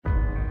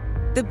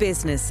The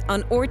Business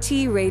on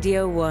RT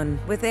Radio 1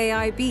 with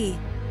AIB.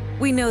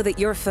 We know that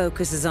your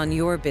focus is on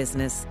your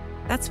business.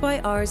 That's why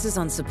ours is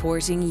on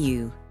supporting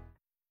you.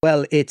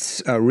 Well,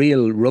 it's a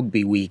real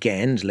rugby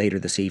weekend. Later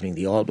this evening,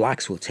 the All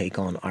Blacks will take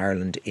on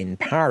Ireland in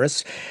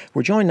Paris.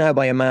 We're joined now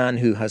by a man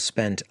who has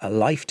spent a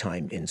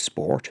lifetime in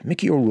sport.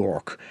 Mickey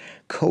O'Rourke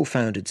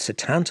co-founded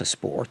Setanta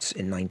Sports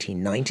in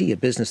 1990, a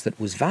business that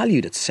was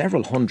valued at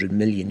several €100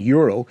 million.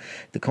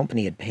 The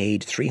company had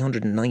paid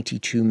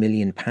 £392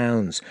 million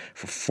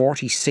for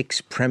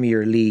 46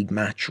 Premier League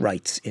match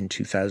rights in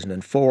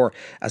 2004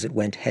 as it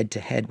went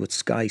head-to-head with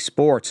Sky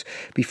Sports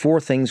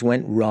before things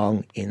went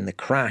wrong in the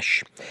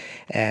crash.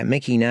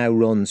 Mickey now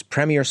runs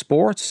Premier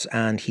Sports,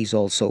 and he's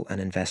also an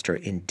investor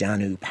in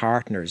Danu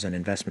Partners, an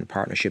investment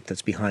partnership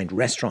that's behind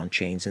restaurant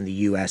chains in the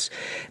US.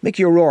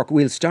 Mickey O'Rourke,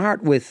 we'll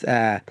start with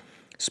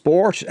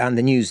sport and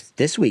the news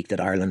this week that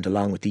Ireland,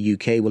 along with the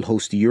UK, will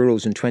host the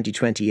Euros in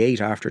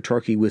 2028 after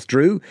Turkey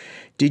withdrew.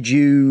 Did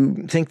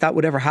you think that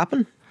would ever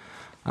happen?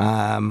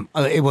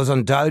 It was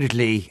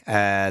undoubtedly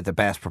the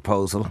best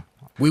proposal.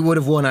 We would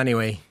have won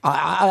anyway.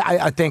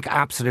 I think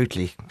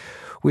absolutely.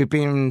 We've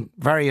been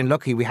very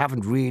unlucky. We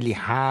haven't really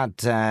had,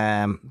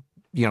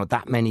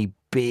 that many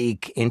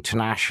big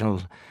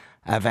international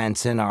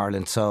events in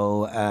Ireland.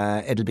 So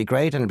it'll be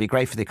great, and it'll be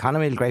great for the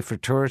economy, it'll be great for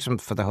tourism,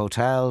 for the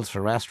hotels,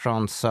 for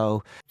restaurants.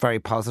 So very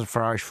positive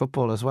for Irish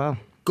football as well.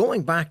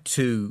 Going back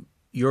to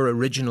your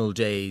original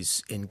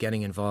days in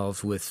getting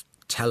involved with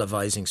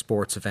televising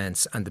sports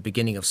events and the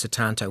beginning of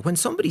Setanta, when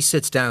somebody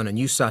sits down, and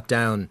you sat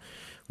down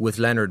with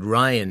Leonard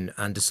Ryan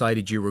and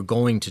decided you were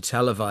going to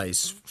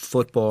televise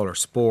football or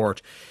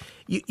sport,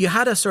 you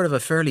had a sort of a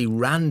fairly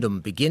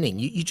random beginning.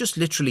 You just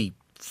literally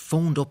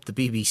phoned up the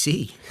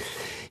BBC.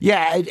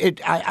 Yeah,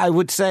 I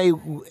would say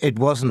it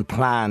wasn't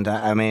planned.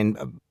 I mean,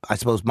 I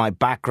suppose my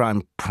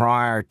background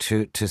prior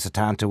to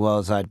Setanta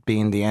was I'd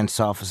been the ENTS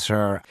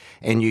officer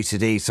in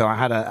UCD, so I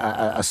had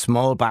a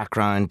small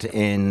background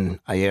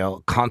in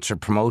concert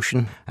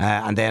promotion,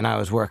 and then I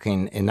was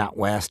working in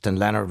NatWest, and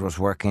Leonard was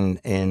working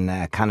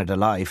in Canada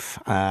Life,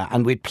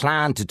 and we'd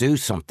planned to do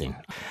something.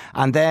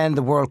 And then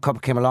the World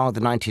Cup came along,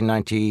 the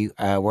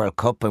 1990 World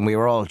Cup, and we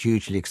were all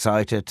hugely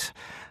excited.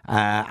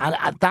 And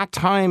at that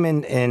time,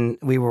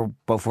 we were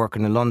both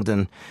working in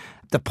London,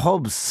 the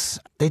pubs,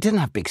 they didn't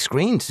have big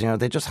screens,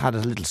 they just had a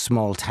little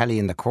small telly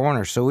in the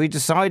corner. So we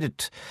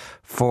decided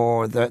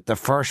for the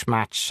first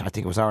match, I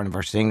think it was Ireland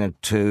versus England,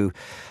 to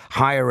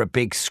hire a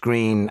big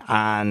screen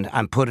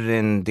and put it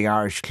in the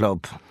Irish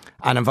club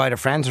and invite our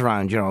friends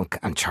around,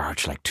 and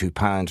charge like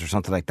 £2 or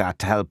something like that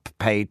to help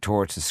pay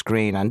towards the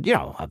screen. And,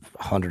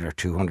 100 or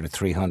 200,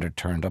 300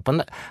 turned up,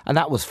 and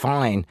that was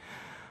fine.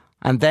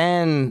 And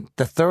then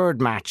the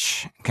third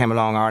match came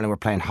along. Ireland were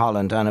playing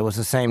Holland, and it was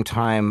the same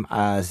time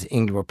as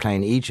England were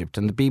playing Egypt.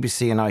 And the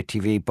BBC and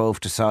ITV both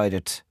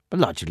decided,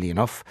 logically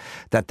enough,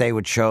 that they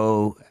would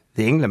show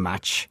the England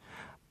match.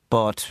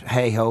 But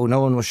hey-ho,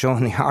 no one was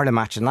showing the Ireland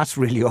match, and that's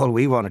really all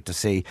we wanted to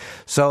see.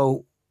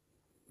 So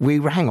we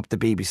rang up the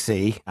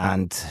BBC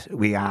and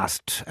we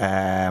asked,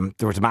 there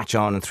was a match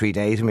on in 3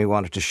 days and we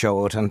wanted to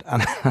show it. And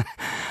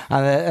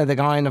the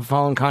guy on the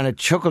phone kind of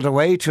chuckled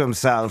away to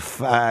himself,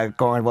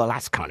 going, well,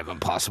 that's kind of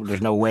impossible. There's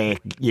no way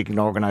you can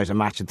organise a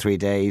match in 3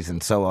 days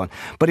and so on.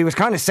 But he was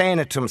kind of saying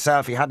it to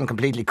himself. He hadn't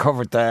completely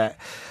covered the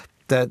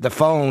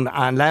phone,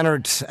 and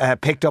Leonard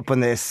picked up on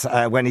this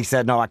when he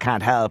said, no, I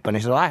can't help. And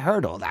he said, well, I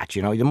heard all that,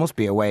 there must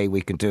be a way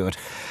we can do it.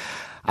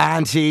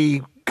 And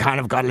he kind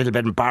of got a little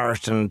bit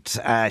embarrassed and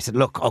said,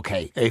 look,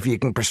 okay, if you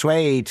can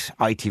persuade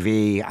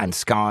ITV and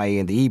Sky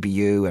and the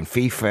EBU and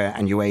FIFA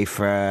and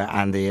UEFA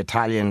and the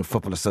Italian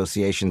Football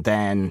Association,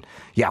 then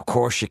yeah, of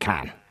course you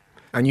can.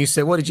 And you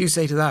said, what did you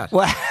say to that?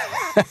 Well,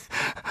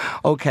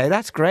 okay,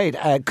 that's great.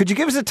 Could you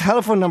give us the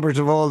telephone numbers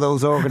of all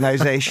those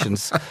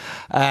organisations?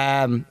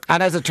 And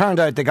as it turned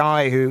out, the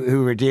guy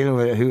who we're dealing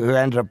with, who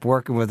ended up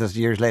working with us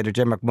years later,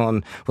 Jim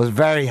McMunn, was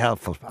very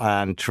helpful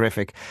and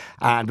terrific.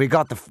 And we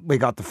got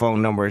the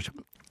phone numbers.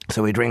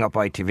 So we'd ring up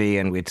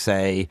ITV and we'd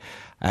say,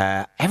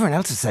 everyone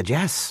else has said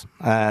yes,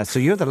 so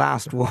you're the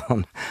last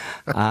one.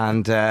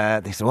 And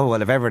they said,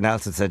 well, if everyone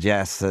else had said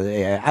yes,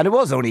 and it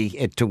was only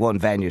to one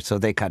venue, so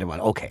they kind of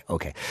went,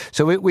 okay.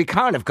 So we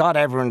kind of got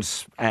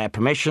everyone's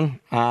permission,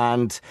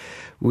 and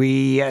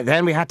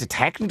then we had to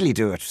technically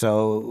do it.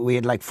 So we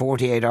had like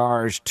 48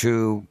 hours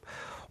to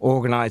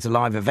organise a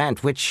live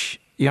event, which,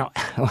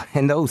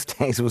 in those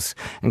days it was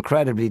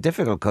incredibly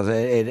difficult because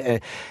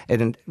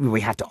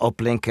we had to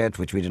uplink it,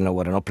 which we didn't know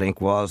what an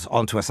uplink was,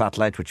 onto a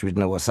satellite, which we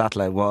didn't know what a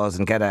satellite was,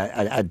 and get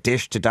a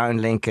dish to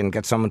downlink and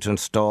get someone to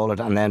install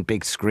it, and then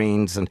big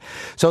screens. And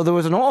so there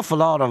was an awful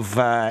lot of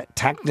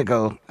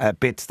technical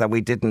bits that we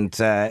didn't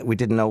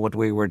know what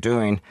we were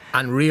doing.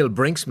 And real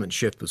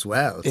brinksmanship as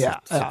well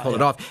to pull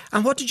it off.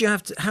 And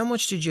how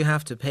much did you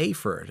have to pay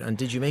for it? And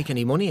did you make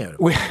any money out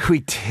of it? We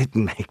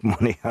didn't make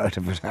money out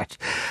of it.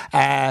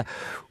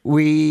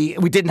 we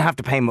didn't have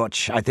to pay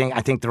much. I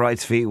think the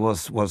rights fee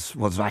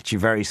was actually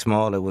very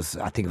small.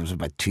 I think it was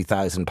about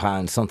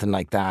 £2,000, something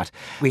like that.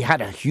 We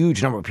had a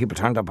huge number of people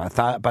turned up.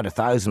 About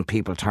 1,000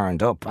 people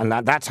turned up, and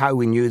that's how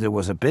we knew there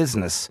was a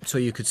business. So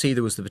you could see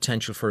there was the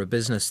potential for a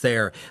business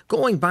there.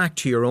 Going back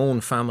to your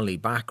own family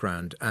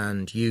background,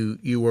 and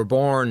you were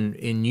born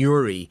in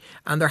Newry,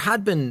 and there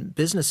had been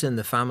business in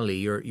the family.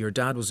 Your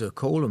dad was a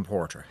coal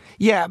importer.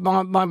 Yeah,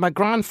 my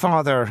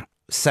grandfather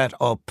set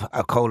up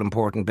a coal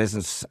importing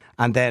business,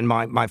 and then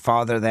my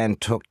father then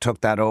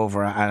took that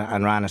over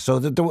and ran it. So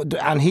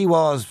and he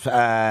was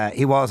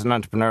an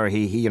entrepreneur.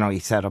 He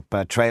set up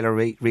a trailer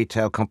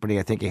retail company.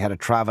 I think he had a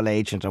travel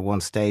agent at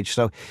one stage.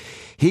 So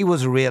he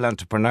was a real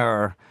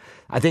entrepreneur.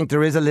 I think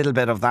there is a little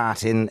bit of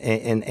that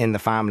in the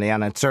family,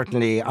 and it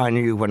certainly I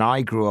knew when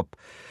I grew up.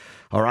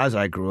 Or as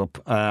I grew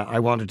up, I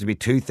wanted to be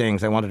two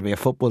things. I wanted to be a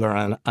footballer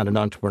and an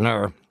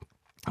entrepreneur.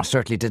 I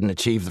certainly didn't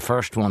achieve the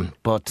first one,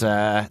 but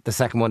the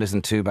second one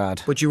isn't too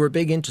bad. But you were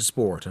big into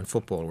sport and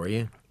football, were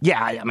you? Yeah,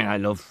 I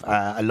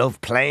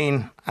love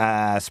playing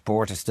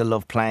sport. I still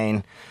love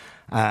playing.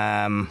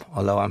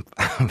 Although I'm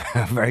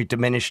very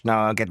diminished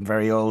now, I'm getting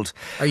very old.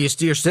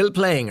 You're still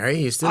playing, are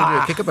you? You still do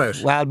a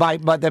kickabout? Well,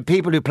 but the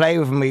people who play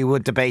with me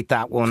would debate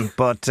that one.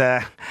 But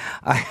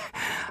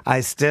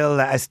I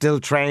still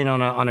train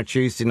on a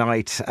Tuesday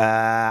night,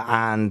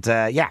 and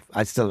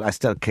I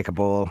still kick a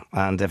ball,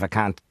 and if I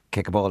can't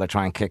kick a ball, I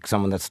try and kick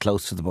someone that's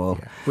close to the ball.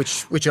 Yeah.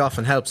 Which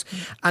often helps.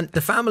 And the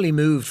family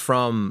moved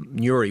from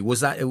Newry. It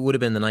would have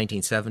been the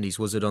 1970s.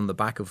 Was it on the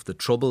back of the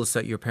Troubles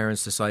that your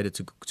parents decided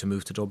to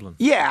move to Dublin?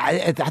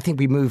 Yeah, I think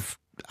we moved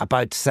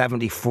about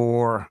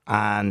 74,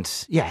 and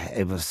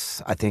it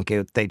was. I think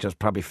they just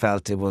probably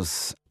felt it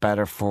was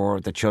better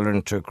for the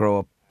children to grow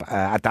up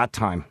at that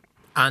time.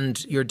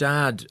 And your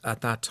dad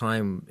at that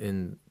time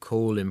in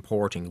coal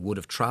importing would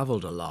have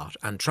travelled a lot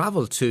and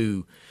travelled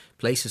to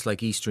places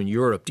like Eastern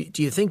Europe.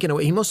 Do you think, in a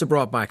way, he must have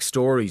brought back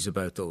stories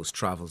about those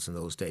travels in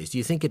those days? Do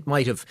you think it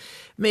might have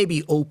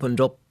maybe opened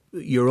up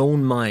your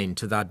own mind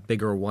to that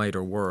bigger,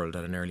 wider world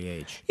at an early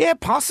age? Yeah,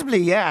 possibly.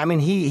 Yeah, I mean,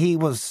 he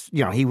was,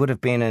 he would have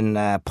been in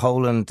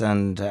Poland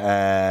and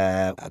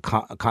a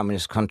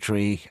communist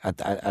country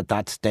at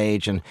that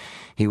stage, and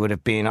he would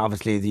have been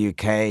obviously the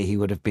UK. He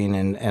would have been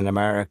in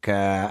America,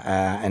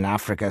 in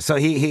Africa. So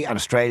he and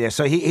Australia.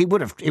 So he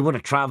would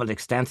have travelled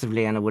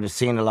extensively, and would have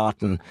seen a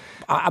lot. And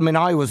I mean,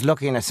 I was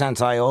lucky in a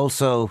sense. I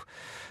also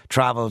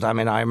travelled. I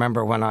mean, I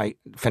remember when I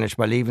finished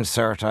my Leaving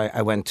Cert,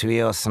 I went to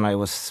EOS, and I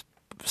was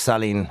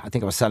selling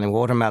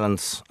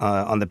watermelons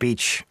on the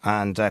beach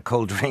and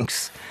cold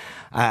drinks,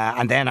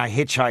 and then I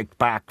hitchhiked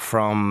back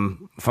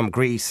from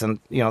Greece, and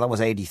that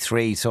was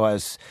 83. So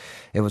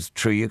it was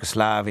through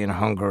Yugoslavia and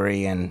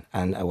Hungary, and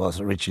it was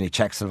originally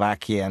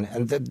Czechoslovakia,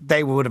 and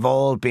they would have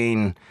all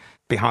been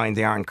behind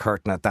the Iron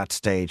Curtain at that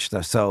stage.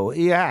 So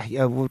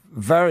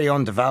very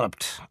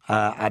undeveloped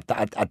at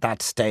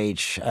that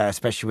stage,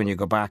 especially when you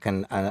go back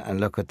and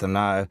look at them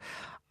now.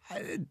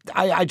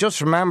 I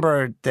just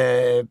remember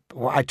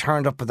I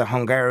turned up at the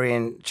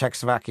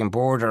Hungarian-Czechoslovakian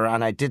border,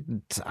 and I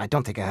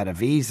don't think I had a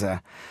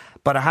visa,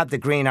 but I had the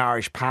green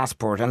Irish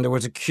passport, and there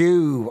was a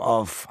queue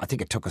of, I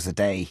think it took us a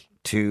day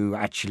to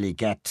actually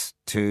get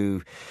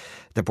to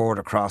the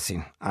border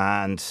crossing,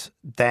 and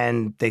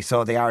then they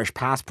saw the Irish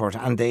passport,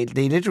 and they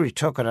literally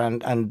took it,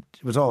 and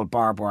it was all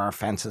barbed wire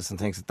fences and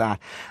things like that,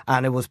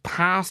 and it was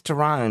passed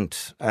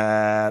around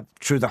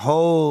through the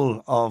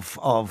whole of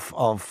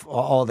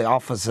all the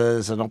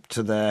offices and up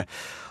to the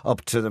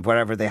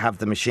wherever they have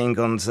the machine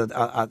guns at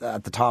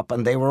the top,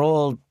 and they were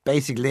all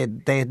basically,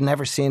 they had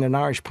never seen an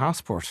Irish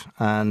passport,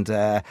 and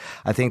I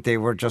think they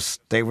were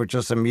just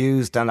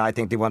amused, and I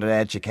think they wanted to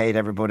educate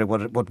everybody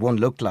what one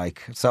looked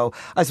like. So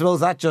I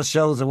suppose that just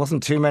shows there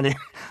wasn't too many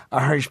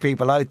Irish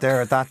people out there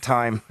at that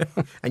time.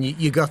 And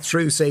you got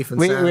through safe and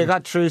sound. We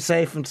got through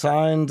safe and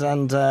sound,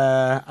 and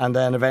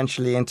then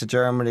eventually into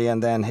Germany,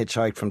 and then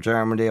hitchhiked from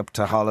Germany up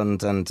to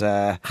Holland. And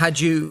had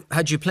you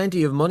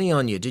plenty of money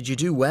on you? Did you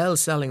do well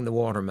selling the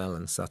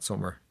watermelons that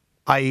summer?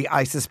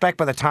 I suspect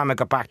by the time I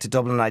got back to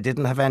Dublin, I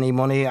didn't have any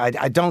money.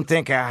 I don't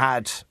think I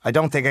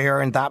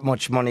earned that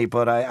much money,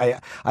 but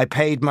I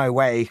paid my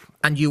way.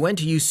 And you went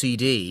to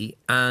UCD,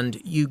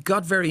 and you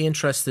got very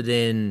interested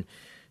in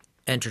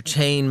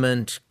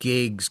entertainment,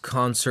 gigs,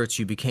 concerts.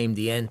 You became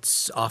the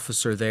Ents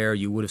officer there.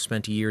 You would have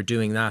spent a year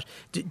doing that.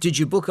 Did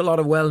you book a lot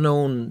of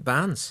well-known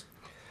bands?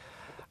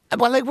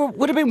 Well, they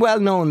would have been well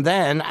known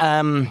then.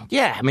 I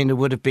mean, it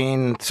would have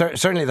been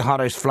certainly the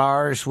Hothouse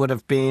Flowers would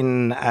have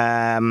been.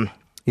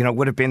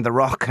 Would have been the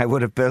rock I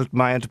would have built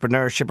my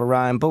entrepreneurship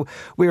around. But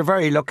we were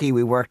very lucky.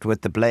 We worked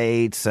with the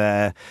Blades,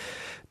 the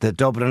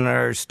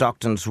Dubliners,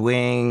 Stockton's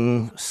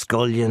Wing,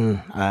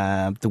 Scullion,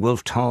 the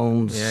Wolf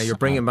Tones. Yeah, you're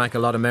bringing back a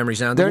lot of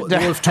memories now. The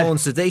Wolf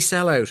Tones, did they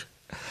sell out?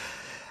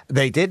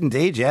 They did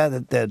indeed, yeah.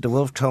 The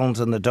Wolf Tones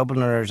and the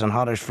Dubliners and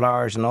Hothouse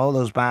Flowers and all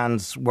those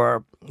bands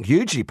were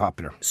hugely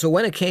popular. So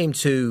when it came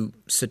to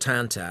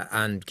Setanta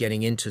and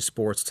getting into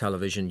sports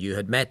television, you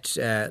had met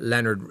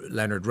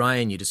Leonard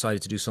Ryan, you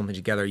decided to do something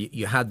together.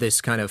 You had this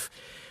kind of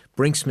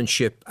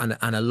brinksmanship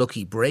and a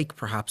lucky break,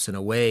 perhaps, in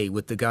a way,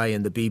 with the guy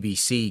in the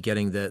BBC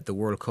getting the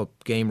World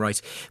Cup game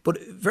rights. But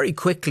very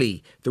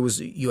quickly,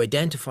 you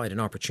identified an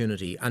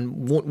opportunity,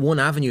 and one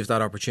avenue of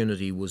that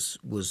opportunity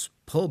was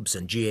pubs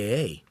and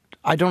GAA.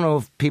 I don't know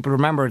if people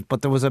remember it,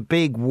 but there was a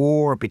big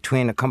war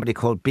between a company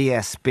called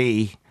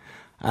BSB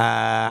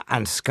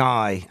and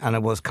Sky, and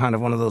it was kind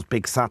of one of those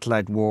big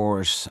satellite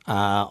wars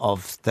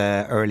of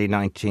the early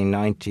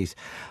 1990s.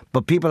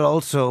 But people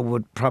also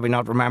would probably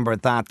not remember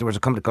that there was a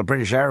company called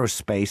British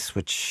Aerospace,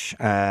 which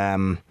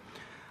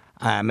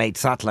made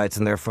satellites,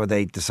 and therefore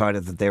they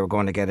decided that they were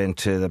going to get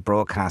into the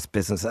broadcast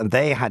business, and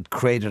they had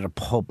created a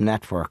pub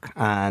network,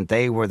 and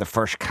they were the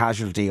first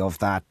casualty of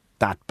that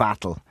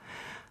battle.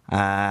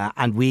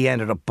 And we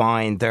ended up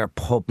buying their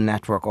pub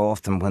network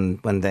off them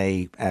when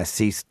they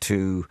ceased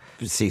to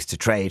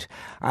trade,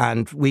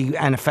 and we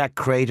in effect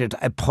created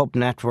a pub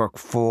network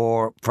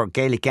for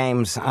Gaelic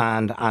games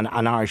and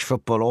Irish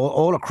football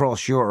all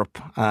across Europe,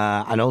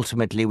 and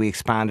ultimately we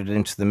expanded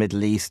into the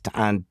Middle East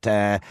and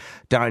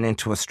down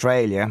into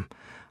Australia,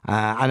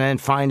 and then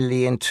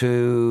finally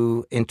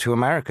into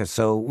America.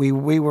 So we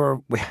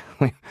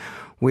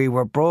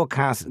were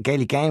broadcast.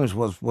 Gaelic Games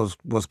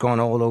was going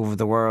all over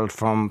the world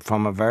from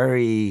a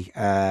very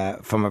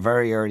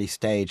early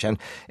stage, and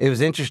it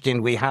was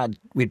interesting.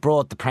 We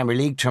brought the Premier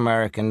League to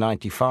America in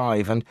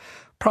 '95, and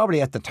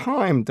probably at the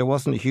time there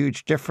wasn't a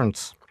huge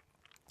difference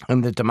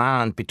in the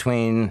demand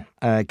between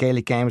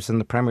Gaelic Games and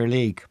the Premier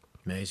League.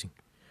 Amazing,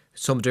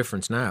 some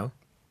difference now.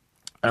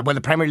 Well,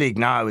 the Premier League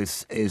now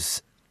is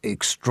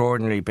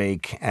extraordinarily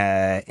big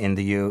in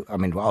the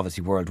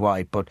obviously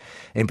worldwide, but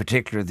in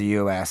particular the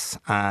US,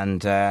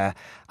 and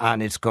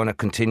it's going to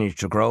continue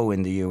to grow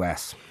in the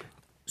US.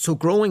 So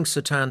growing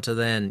Setanta,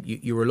 then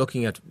you were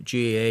looking at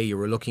GAA, you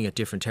were looking at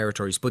different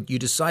territories, but you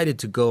decided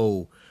to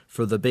go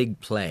for the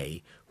big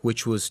play,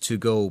 which was to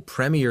go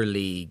Premier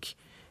League,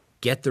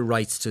 get the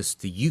rights to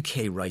the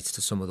UK rights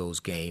to some of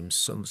those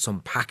games, some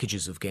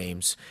packages of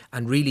games,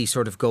 and really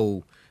sort of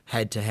go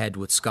head to head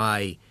with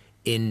Sky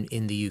in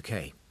the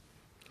UK.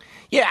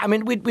 Yeah, I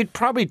mean, we'd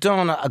probably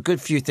done a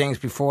good few things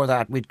before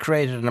that. We'd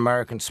created an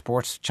American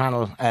sports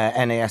channel,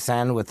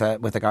 NASN,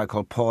 with a guy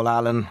called Paul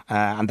Allen,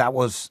 and that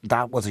was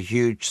a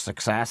huge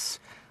success.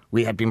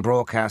 We had been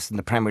broadcasting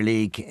the Premier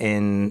League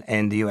in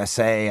the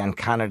USA and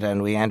Canada,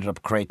 and we ended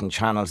up creating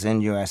channels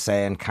in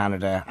USA and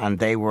Canada, and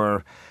they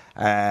were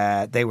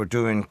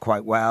doing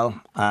quite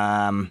well.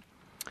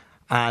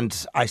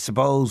 And I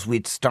suppose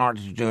we'd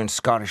started doing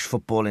Scottish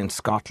football in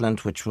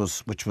Scotland, which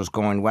was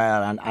going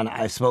well. And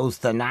I suppose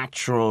the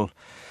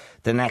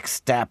next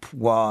step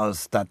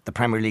was that the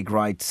Premier League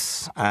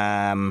rights,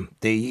 the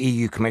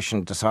EU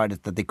Commission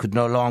decided that they could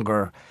no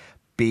longer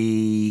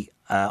be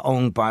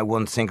owned by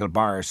one single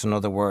buyer. So in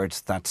other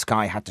words, that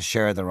Sky had to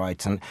share the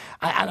rights. And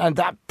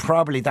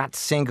that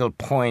single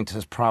point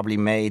has probably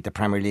made the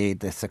Premier League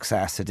the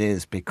success it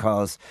is,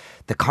 because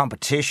the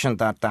competition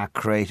that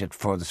created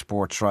for the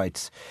sports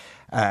rights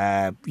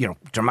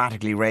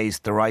dramatically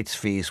raised the rights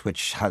fees,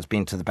 which has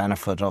been to the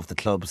benefit of the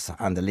clubs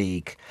and the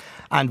league.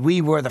 And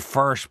we were the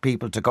first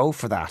people to go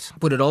for that.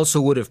 But it also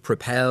would have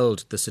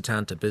propelled the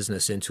Setanta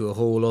business into a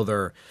whole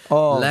other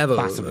level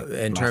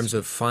in terms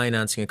of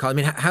financing. I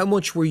mean, how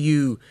much were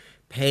you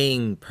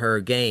paying per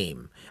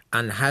game,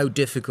 and how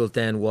difficult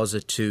then was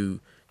it to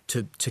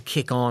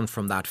kick on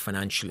from that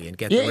financially and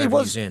get the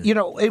revenues in?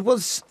 It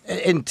was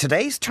in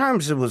today's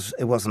terms. It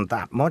wasn't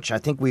that much. I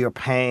think we were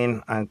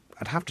paying, and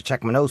I'd have to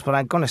check my notes, but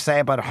I'm going to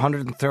say about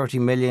 130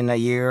 million a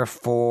year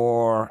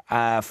for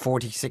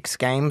 46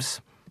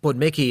 games. But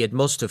Mickey, it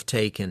must have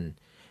taken.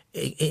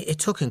 It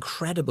took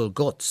incredible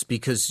guts,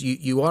 because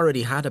you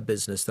already had a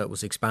business that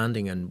was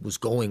expanding and was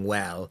going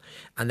well,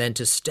 and then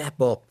to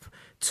step up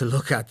to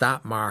look at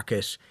that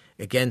market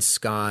against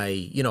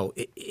Sky,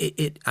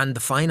 and the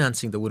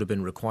financing that would have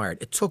been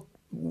required. It took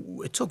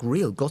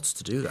real guts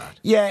to do that.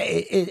 Yeah,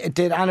 it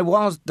did, and it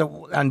was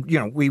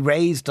we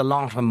raised a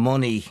lot of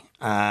money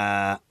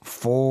to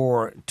fund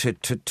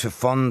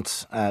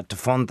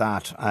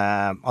that.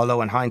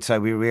 Although in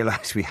hindsight we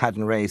realised we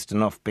hadn't raised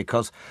enough,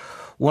 because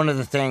one of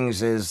the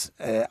things is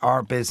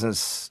our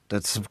business,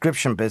 the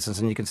subscription business,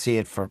 and you can see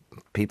it for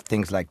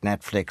things like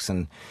Netflix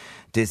and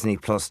Disney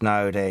Plus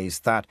nowadays,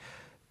 that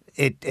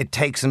it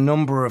takes a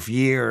number of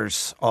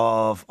years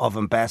of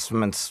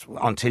investments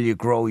until you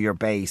grow your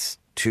base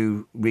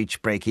to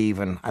reach break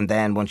even, and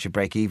then once you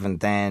break even,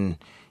 then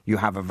you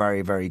have a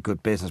very, very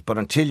good business. But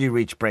until you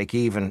reach break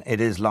even, it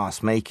is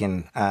loss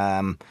making,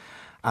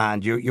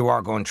 and you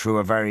are going through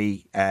a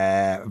very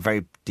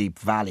very deep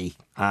valley,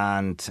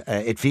 and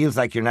it feels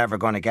like you're never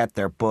going to get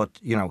there. But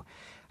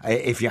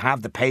if you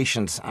have the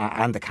patience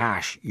and the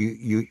cash,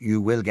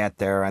 you will get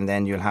there, and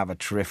then you'll have a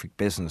terrific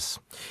business.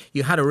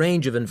 You had a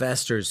range of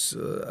investors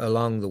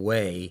along the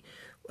way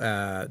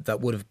that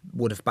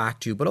would have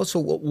backed you, but also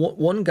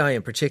one guy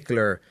in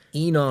particular,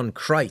 Ynon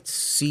Kreiz,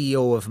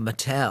 CEO of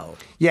Mattel.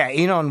 Yeah,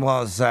 Ynon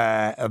was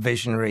a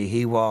visionary.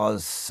 He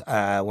was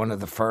one of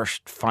the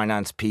first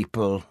finance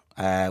people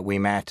we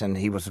met, and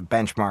he was at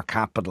Benchmark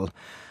Capital.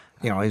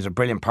 he's a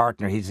brilliant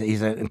partner.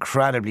 He's an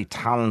incredibly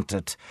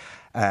talented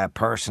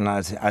person,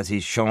 as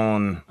he's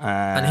shown.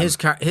 And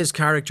his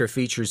character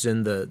features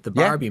in the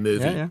Barbie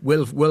movie. Yeah.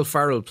 Will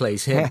Ferrell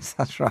plays him. Yes,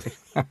 that's right.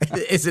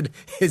 Is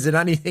it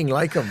anything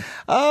like him?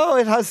 Oh,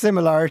 it has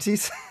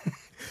similarities.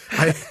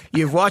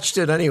 You've watched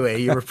it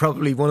anyway. You were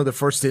probably one of the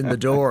first in the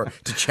door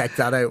to check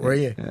that out, were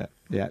you?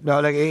 Yeah.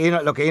 No,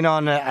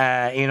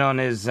 Enon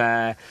is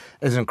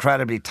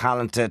incredibly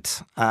talented,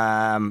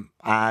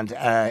 and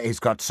he's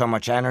got so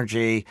much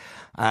energy,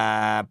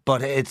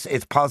 but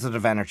it's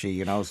positive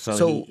energy,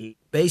 So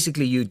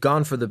basically, you'd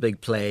gone for the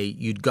big play.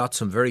 You'd got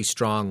some very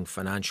strong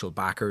financial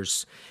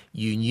backers.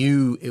 You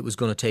knew it was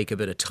going to take a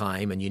bit of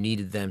time, and you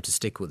needed them to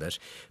stick with it.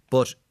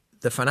 But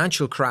the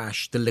financial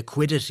crash, the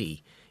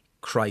liquidity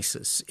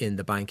crisis in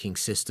the banking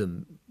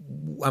system,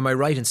 am I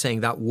right in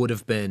saying that would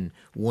have been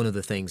one of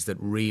the things that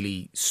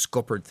really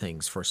scuppered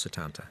things for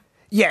Setanta?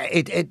 Yeah,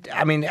 it did.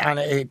 I mean,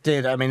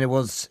 it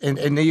was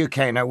in the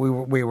UK. Now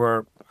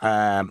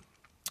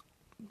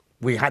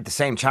we had the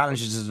same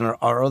challenges as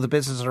our other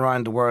businesses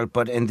around the world,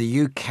 but in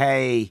the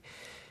UK,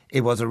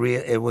 it was a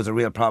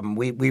real problem.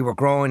 We were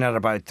growing at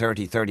about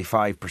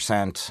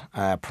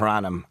 35% per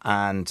annum,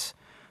 and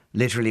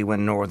literally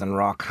when Northern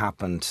Rock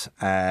happened,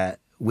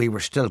 we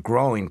were still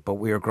growing, but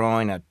we were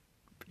growing at,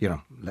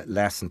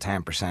 less than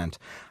 10%.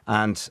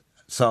 And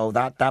so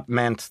that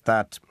meant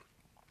that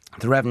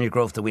the revenue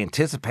growth that we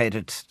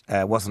anticipated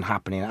wasn't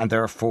happening, and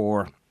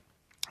therefore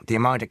the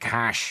amount of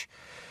cash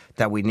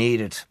that we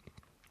needed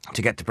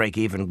to get to break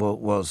even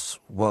was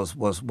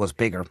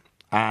bigger.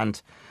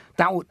 And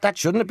that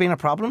shouldn't have been a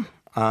problem.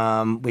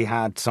 We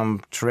had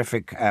some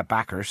terrific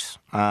backers.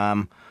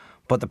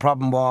 But the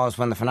problem was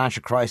when the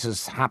financial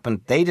crisis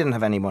happened, they didn't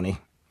have any money.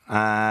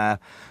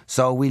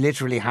 So we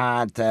literally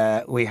had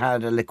a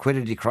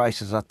liquidity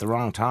crisis at the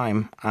wrong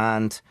time,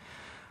 and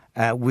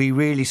we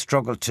really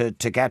struggled to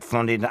get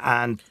funding.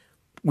 And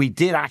we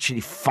did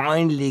actually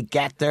finally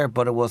get there,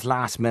 but it was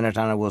last minute,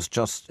 and it was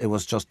just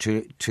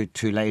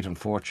too late,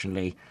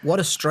 unfortunately. What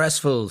a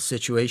stressful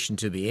situation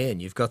to be in.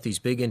 You've got these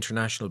big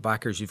international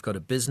backers. You've got a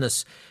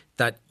business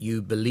that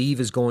you believe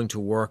is going to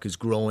work, is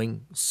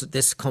growing. So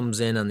this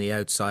comes in on the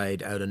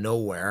outside, out of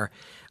nowhere.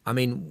 I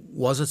mean,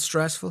 was it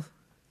stressful?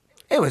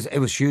 It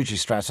was hugely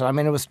stressful. I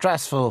mean, it was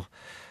stressful.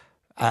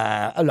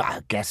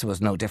 I guess it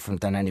was no different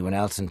than anyone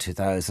else in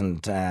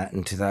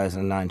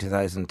 2009,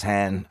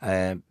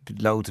 2010.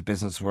 Loads of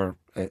business were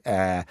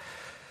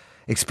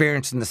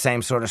experiencing the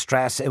same sort of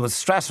stress. It was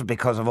stressful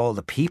because of all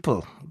the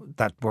people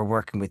that were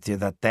working with you,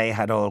 that they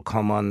had all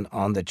come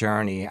on the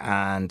journey,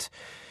 and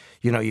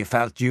you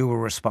felt you were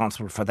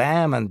responsible for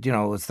them, and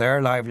it was their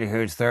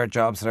livelihoods, their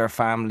jobs, their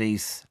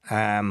families.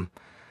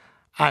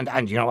 And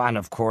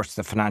of course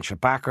the financial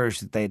backers,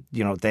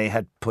 they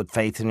had put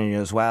faith in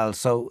you as well.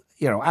 So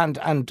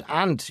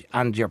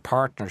and your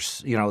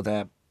partners,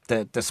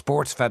 the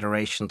sports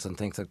federations and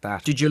things like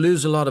that. Did you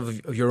lose a lot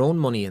of your own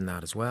money in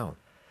that as well?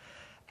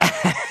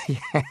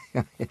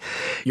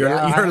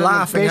 You're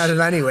laughing at it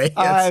anyway.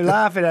 I'm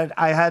laughing at it.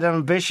 I had an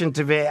ambition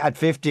to be at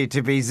 50,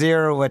 to be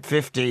zero at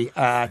 50.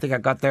 I think I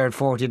got there at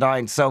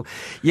 49. So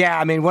yeah,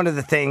 I mean, one of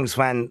the things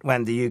when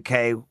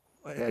the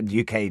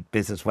UK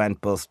business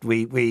went bust,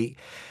 we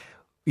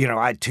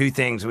I had two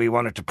things. We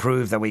wanted to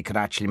prove that we could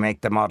actually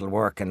make the model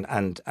work, and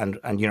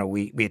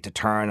we had to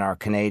turn our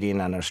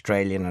Canadian and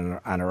Australian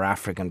and our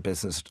African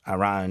business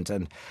around,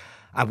 and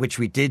which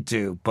we did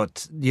do.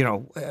 But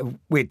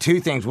we had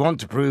two things: one,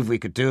 to prove we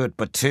could do it,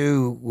 but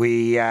two,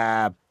 we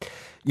had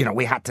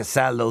to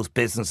sell those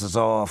businesses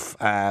off,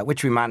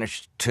 which we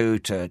managed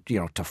to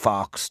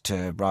Fox,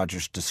 to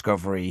Rogers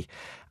Discovery.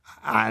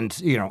 And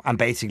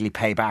basically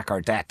pay back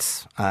our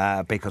debts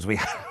because we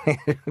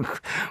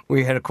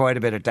had quite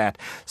a bit of debt.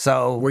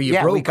 So were you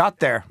broke? We got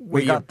there.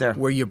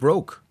 Were you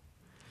broke?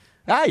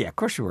 Ah, yeah, of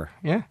course you were.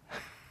 Yeah.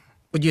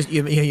 But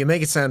you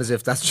make it sound as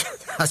if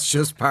that's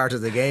just part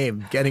of the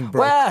game, getting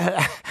broke.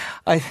 Well,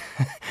 I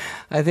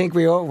think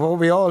what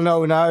we all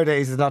know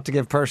nowadays is not to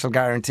give personal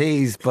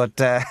guarantees, but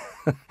that's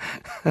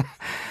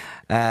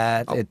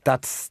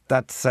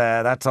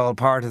all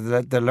part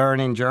of the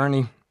learning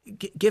journey.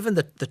 Given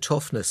the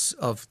toughness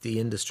of the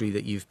industry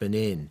that you've been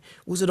in,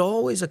 was it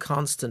always a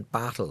constant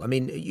battle? I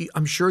mean,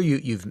 I'm sure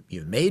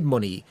you've made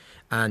money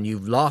and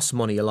you've lost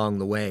money along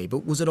the way,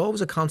 but was it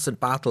always a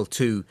constant battle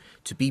to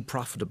be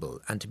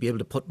profitable and to be able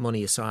to put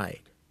money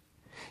aside?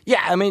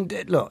 Yeah, I mean,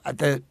 look,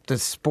 the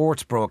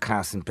sports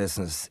broadcasting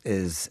business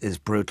is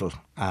brutal,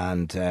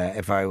 and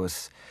if I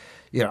was,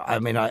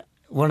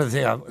 one of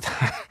the things,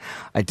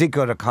 I did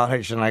go to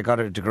college and I got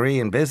a degree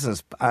in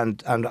business,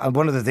 and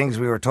one of the things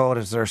we were taught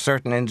is there are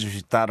certain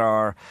industries that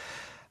are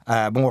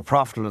more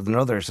profitable than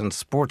others, and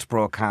sports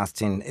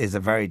broadcasting is a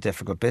very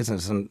difficult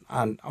business, and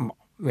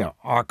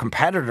our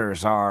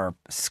competitors are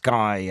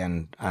Sky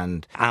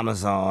and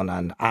Amazon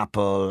and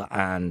Apple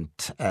and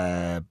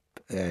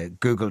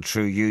Google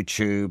through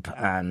YouTube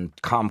and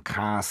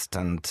Comcast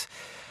and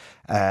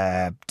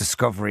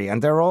Discovery,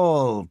 and they're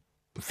all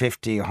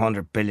 50,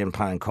 100 billion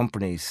pound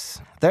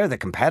companies, they're the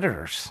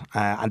competitors,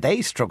 and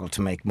they struggle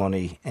to make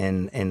money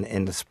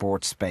in the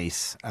sports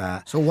space.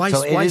 So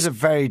it is a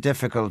very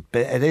difficult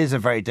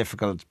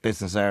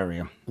business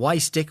area. Why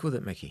stick with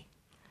it, Mickey?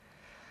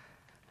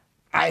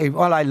 I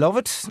love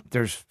it.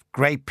 There's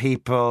great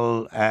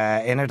people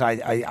in it.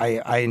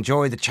 I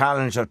enjoy the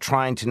challenge of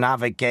trying to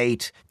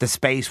navigate the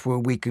space where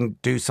we can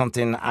do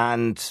something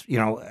and,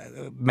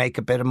 make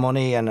a bit of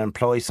money and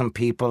employ some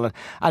people.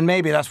 And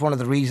maybe that's one of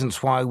the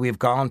reasons why we've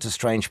gone to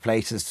strange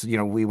places.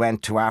 We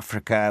went to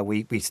Africa.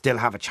 We still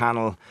have a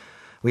channel.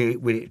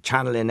 We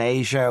channel in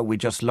Asia. We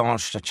just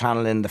launched a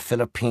channel in the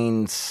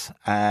Philippines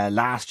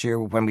last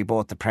year when we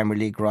bought the Premier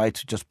League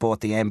rights. We just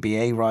bought the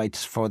NBA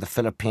rights for the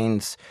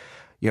Philippines.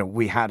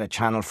 We had a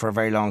channel for a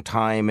very long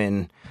time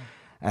in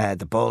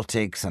the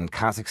Baltics and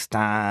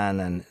Kazakhstan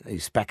and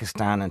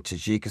Uzbekistan and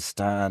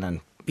Tajikistan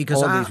and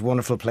all these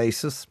wonderful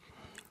places.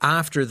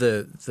 After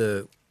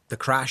the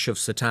crash of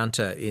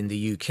Setanta in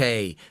the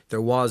UK,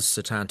 there was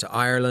Setanta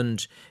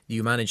Ireland.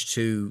 You managed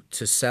to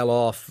sell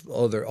off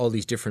all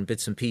these different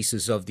bits and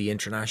pieces of the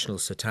international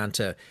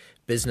Setanta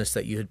business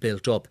that you had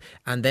built up,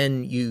 and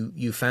then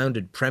you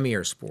founded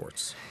Premier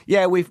Sports.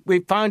 Yeah, we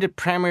founded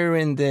Premier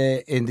in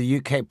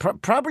the UK,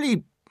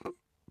 probably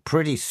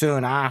pretty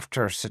soon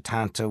after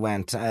Setanta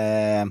went,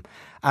 and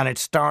it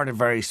started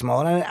very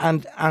small.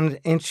 And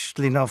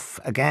interestingly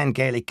enough, again,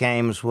 Gaelic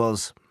Games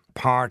was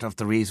part of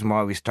the reason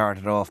why we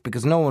started off,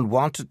 because no one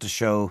wanted to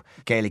show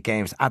Gaelic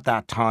Games at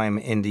that time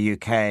in the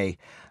UK,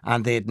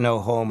 and they had no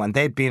home, and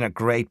they'd been a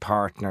great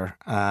partner,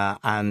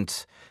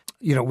 and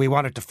we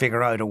wanted to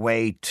figure out a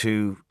way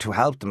to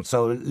help them.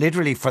 So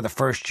literally for the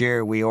first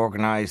year, we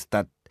organised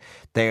that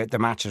the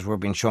matches were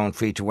being shown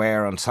free to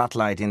air on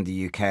satellite in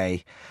the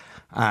UK.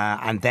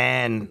 And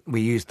then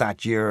we used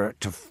that year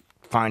to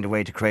find a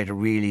way to create a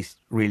really,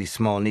 really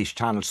small niche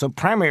channel. So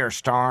Premier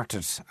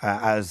started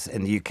as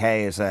in the UK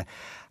as a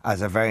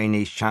very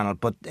niche channel,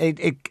 but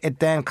it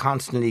then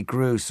constantly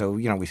grew. So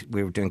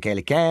we were doing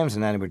Gaelic Games,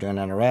 and then we were doing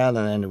NRL,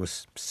 and then it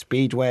was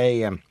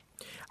Speedway, and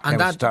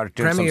that we started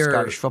doing some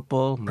Scottish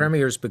football.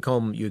 Premier's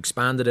you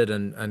expanded it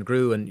and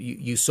grew, and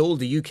you sold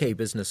the UK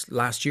business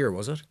last year,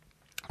 was it?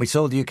 We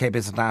sold the UK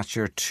business last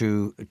year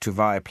to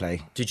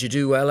Viaplay. Did you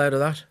do well out of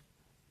that?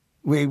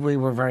 We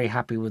were very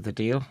happy with the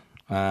deal.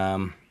 We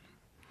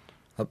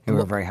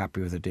were very happy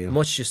with the deal. How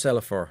much did you sell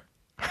it for?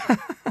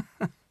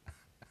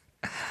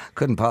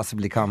 Couldn't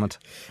possibly comment.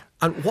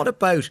 And what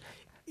about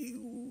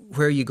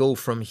where you go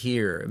from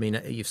here? I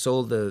mean, you've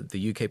sold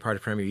the UK part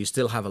of Premier. You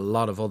still have a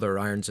lot of other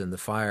irons in the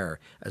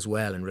fire as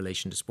well in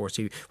relation to sports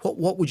TV.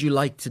 What would you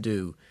like to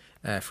do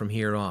from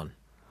here on?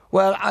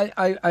 Well,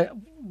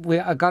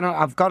 I've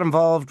got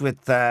involved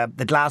with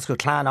the Glasgow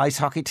Clan ice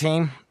hockey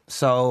team.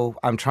 So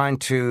I'm trying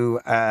to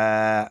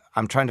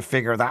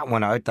figure that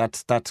one out.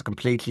 That's a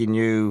completely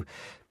new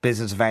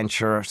business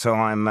venture. So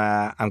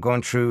I'm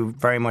going through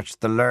very much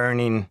the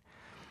learning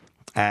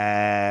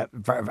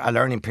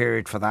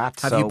period for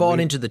that. Have you bought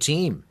into the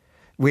team?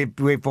 We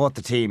bought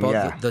the team.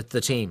 Yeah,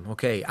 the team.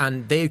 Okay,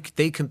 and they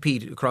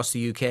compete across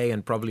the UK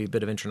and probably a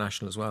bit of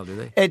international as well, do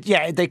they?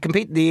 They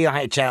compete in the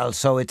EIHL.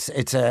 So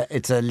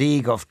it's a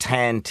league of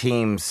 10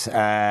 teams.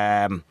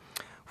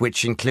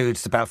 Which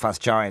includes the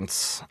Belfast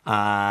Giants,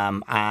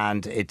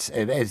 and it's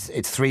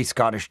 3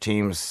 Scottish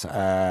teams,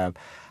 a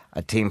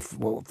team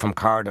from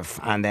Cardiff,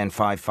 and then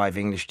five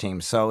English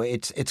teams. So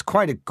it's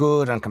quite a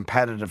good and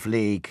competitive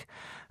league,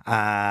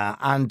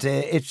 and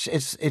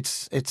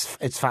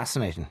it's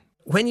fascinating.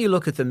 When you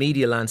look at the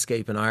media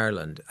landscape in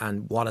Ireland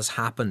and what has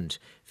happened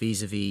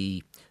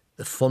vis-a-vis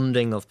the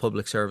funding of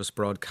public service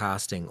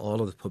broadcasting, all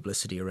of the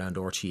publicity around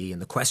RTE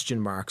and the question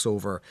marks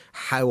over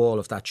how all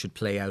of that should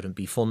play out and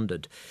be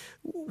funded,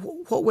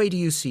 what way do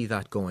you see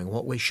that going?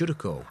 What way should it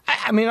go?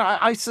 I mean,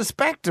 I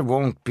suspect there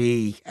won't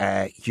be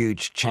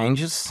huge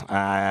changes,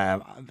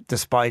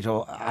 despite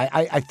all.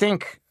 I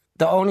think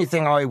the only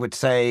thing I would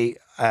say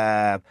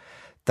that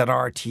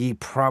RTE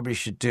probably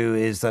should do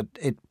is that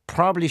it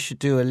probably should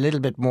do a little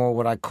bit more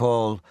what I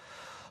call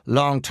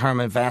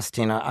long-term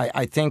investing.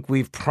 I think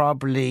we've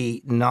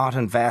probably not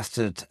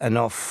invested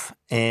enough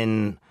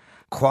in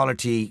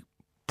quality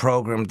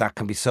program that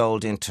can be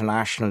sold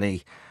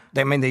internationally.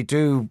 I mean, they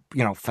do,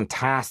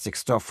 fantastic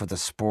stuff for the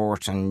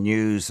sport and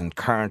news and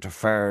current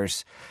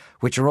affairs,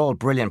 which are all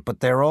brilliant,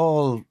 but they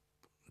all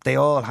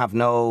have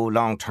no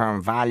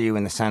long-term value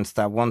in the sense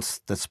that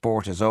once the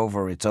sport is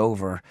over, it's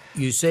over.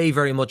 You say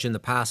very much in the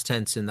past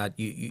tense in that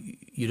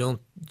you don't.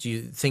 Do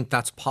you think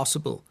that's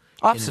possible?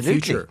 Absolutely. In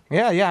the future?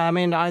 Yeah. I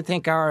mean, I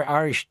think our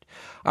Irish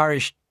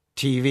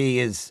TV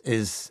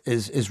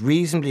is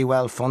reasonably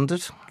well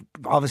funded.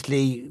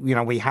 Obviously,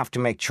 we have to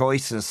make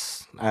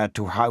choices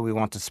to how we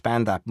want to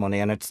spend that money,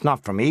 and it's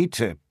not for me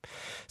to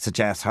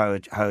suggest how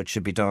it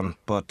should be done.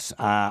 But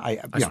I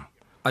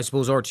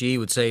suppose RTE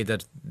would say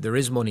that there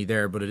is money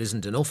there, but it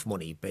isn't enough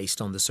money based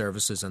on the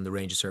services and the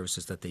range of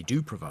services that they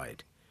do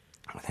provide.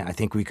 I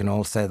think we can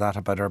all say that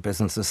about our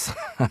businesses.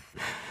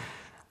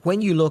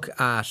 When you look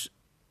at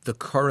the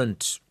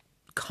current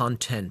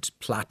content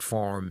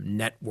platform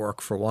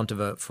network, for want of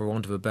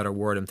a better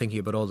word. I'm thinking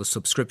about all the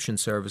subscription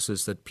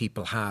services that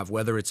people have,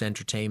 whether it's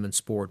entertainment,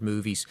 sport,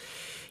 movies.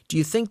 Do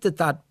you think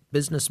that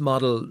business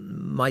model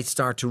might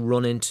start to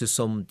run into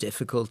some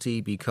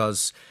difficulty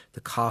because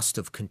the cost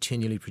of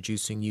continually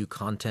producing new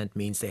content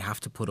means they have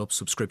to put up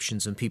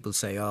subscriptions, and people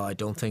say, "Oh, I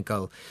don't think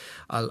I'll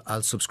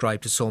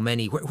subscribe to so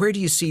many." Where do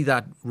you see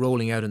that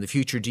rolling out in the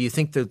future? Do you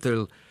think that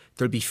there'll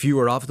be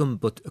fewer of them,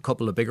 but a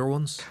couple of bigger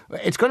ones?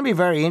 It's going to be a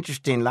very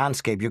interesting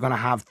landscape. You're going to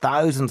have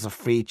thousands of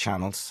free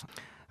channels,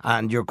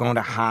 and you're going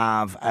to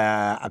have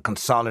a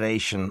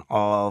consolidation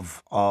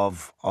of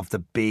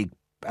the big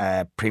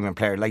premium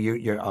player. Like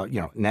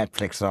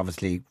Netflix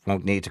obviously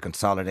won't need to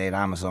consolidate.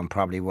 Amazon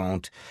probably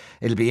won't.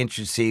 It'll be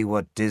interesting to see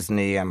what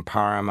Disney and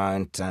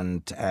Paramount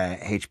and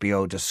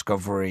HBO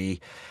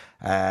Discovery,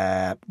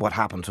 what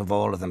happens with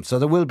all of them. So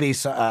there will be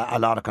a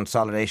lot of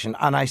consolidation,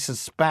 and I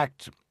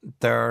suspect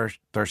their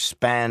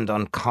spend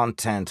on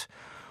content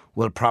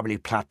will probably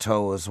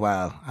plateau as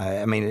well.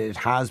 I mean, it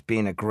has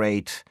been a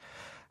great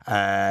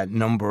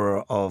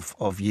number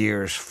of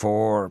years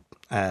for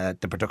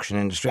the production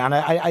industry, and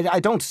I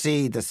don't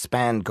see the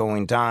spend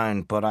going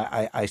down, but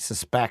I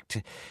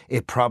suspect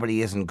it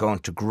probably isn't going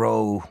to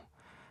grow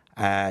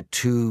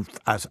too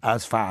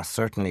as fast,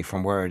 certainly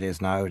from where it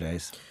is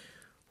nowadays.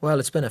 Well,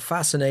 it's been a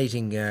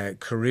fascinating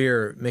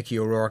career, Mickey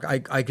O'Rourke.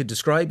 I could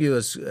describe you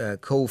as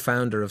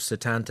co-founder of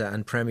Setanta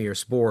and Premier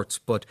Sports,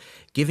 but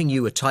giving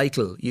you a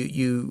title,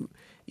 you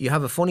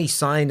have a funny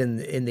sign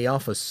in the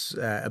office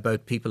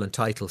about people and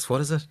titles.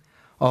 What is it?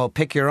 Oh,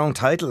 pick your own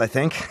title, I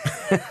think.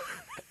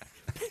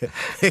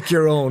 Pick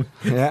your own.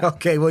 Yeah.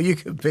 Okay, well, you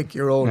can pick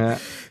your own. Yeah.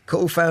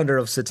 Co-founder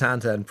of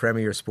Setanta and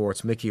Premier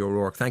Sports, Mickey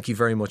O'Rourke, thank you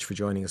very much for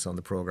joining us on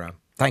the programme.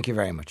 Thank you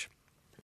very much.